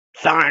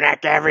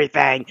Sonic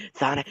everything!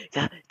 Sonic,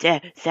 it's a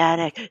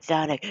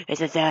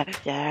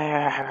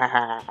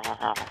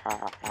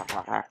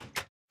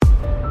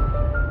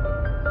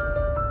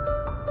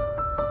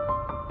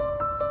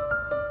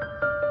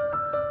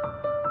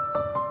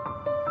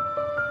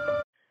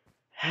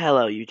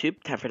Hello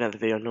YouTube, time for another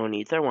video no one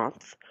needs or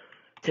wants.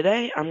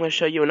 Today I'm going to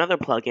show you another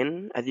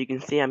plugin. As you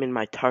can see, I'm in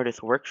my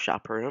TARDIS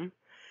workshop room.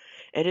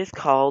 It is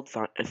called,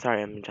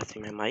 sorry I'm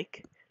adjusting my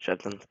mic, should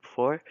have done this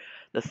before,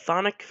 the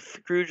Sonic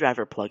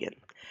Screwdriver plugin.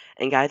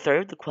 And guys, sorry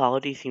if the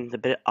quality seems a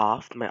bit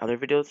off in my other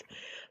videos.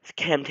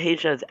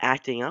 Camtasia is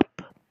acting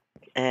up,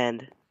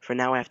 and for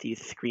now I have to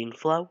use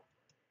ScreenFlow.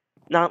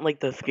 Not like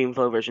the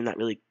ScreenFlow version that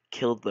really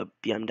killed the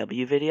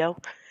BMW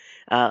video,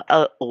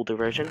 older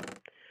version,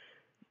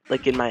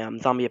 like in my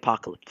Zombie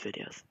Apocalypse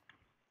videos.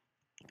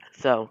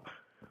 So,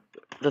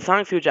 the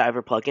Sonic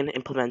Screwdriver plugin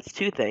implements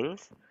two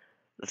things: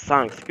 the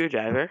Sonic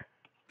Screwdriver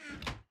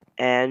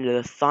and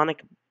the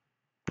Sonic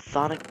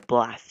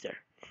Blaster.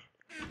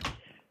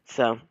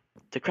 So,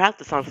 to craft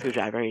the Sonic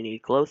Screwdriver, you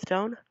need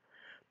glowstone,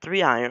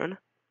 3 iron,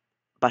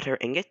 butter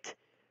ingot,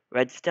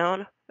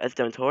 redstone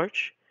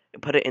torch. You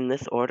put it in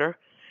this order,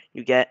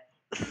 you get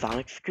a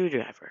Sonic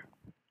Screwdriver.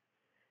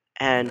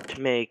 And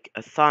to make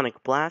a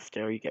Sonic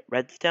Blaster, you get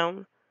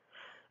redstone,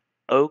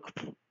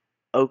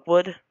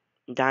 oakwood,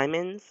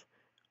 diamonds,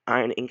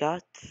 iron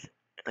ingots,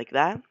 like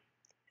that,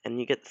 and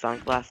you get the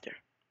Sonic Blaster.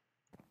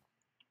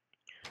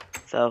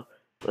 So,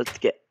 let's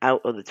get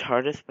out of the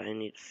TARDIS, but I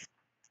need a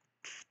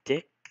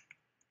stick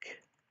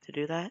to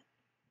do that.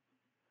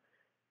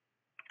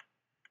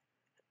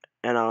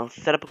 And I'll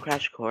set up a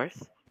crash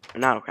course.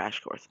 Not a crash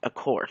course, a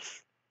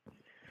course.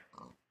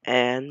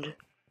 And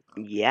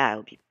yeah,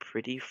 it'll be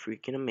pretty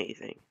freaking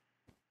amazing.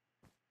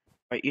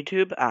 Alright,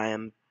 YouTube, I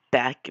am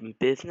back in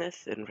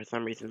business, and for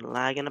some reason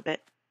lagging a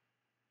bit.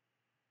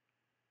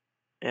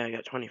 Yeah, I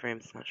got 20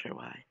 frames, not sure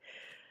why.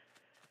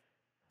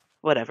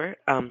 Whatever.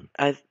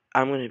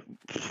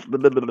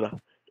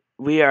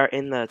 We are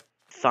in the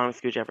Sonic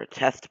Screwdriver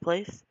test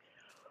place.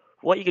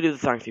 What you can do with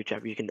the Sonic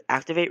Screwdriver, you can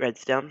activate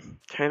redstone,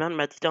 turn on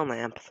redstone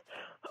lamps,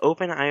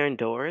 open iron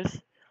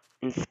doors,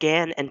 and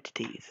scan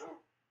entities.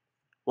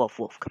 Wolf,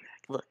 come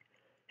back. Look.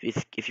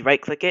 If you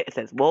right click it, it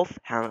says wolf,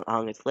 how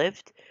long it's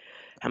lived,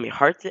 how many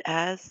hearts it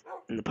has,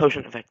 and the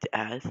potion effect it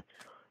has.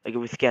 Like if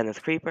we scan this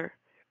creeper,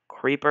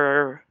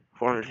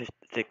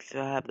 456,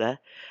 the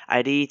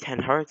ID 10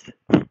 hearts.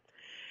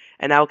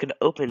 And now we can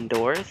open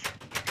doors.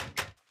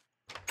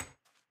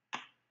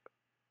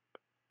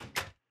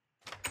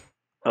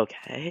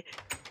 Okay.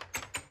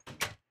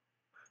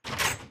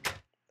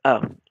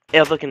 Oh, it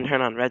also can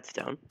turn on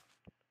redstone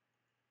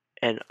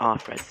and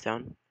off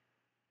redstone.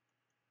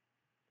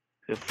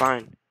 We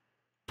find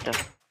the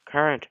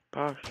current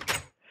power.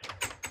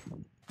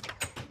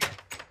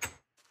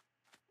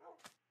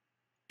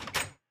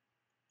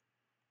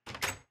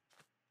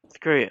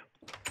 Screw you.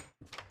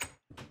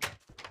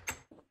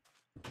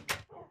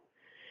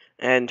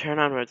 And turn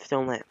on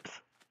redstone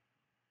lamps.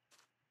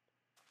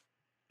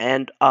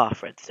 And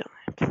off redstone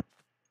lamps.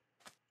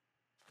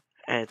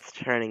 And it's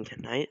turning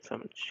to night, so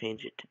I'm going to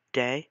change it to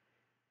day.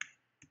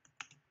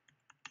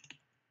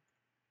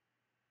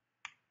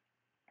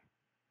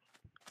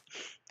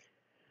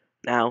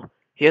 Now,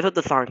 here's what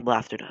the Sonic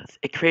Blaster does.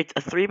 It creates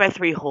a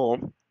 3x3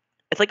 hole.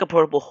 It's like a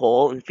portable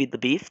hole in Feed the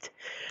Beast,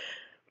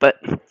 but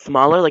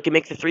smaller. Like it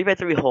makes a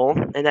 3x3 hole,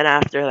 and then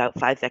after about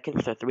 5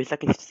 seconds or 3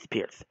 seconds, it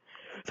disappears.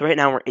 So right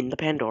now we're in the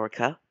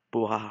Pandorica.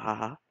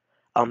 Boo-ha-ha-ha.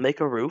 I'll make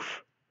a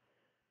roof.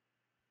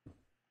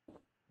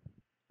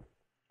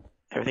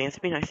 Everything has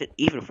to be nice and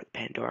even for the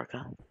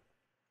Pandorica.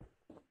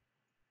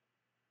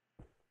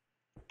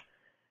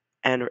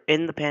 And we're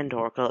in the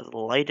Pandorica. Let's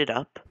light it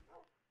up.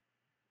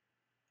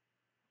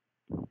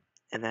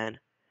 And then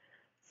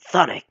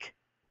Sonic.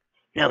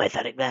 No, my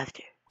Sonic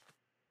Blaster.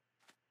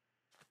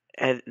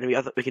 And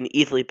we can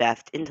easily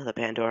blast into the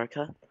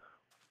Pandorica.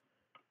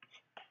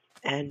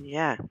 And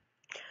yeah,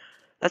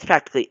 that's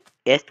practically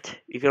it.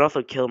 You can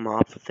also kill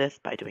mobs with this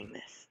by doing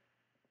this.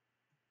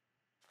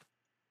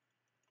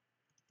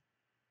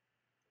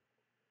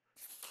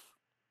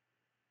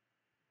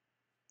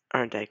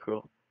 Aren't I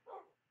cruel?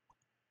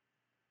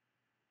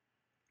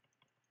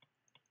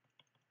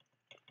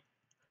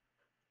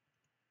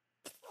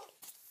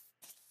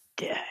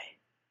 Yeah.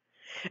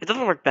 It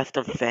doesn't work best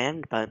on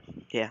sand, but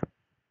yeah.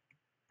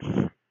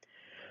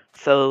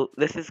 So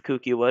this is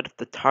Wood,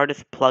 the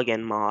TARDIS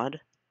plugin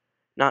mod.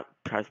 Not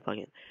TARDIS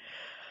plugin.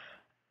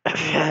 I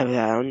have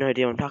no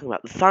idea what I'm talking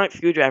about. The Sonic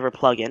Screwdriver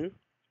plugin.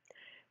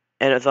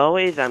 And as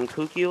always, I'm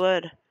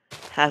Wood.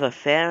 Have a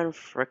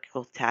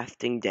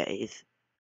fan-frickle-tasting days.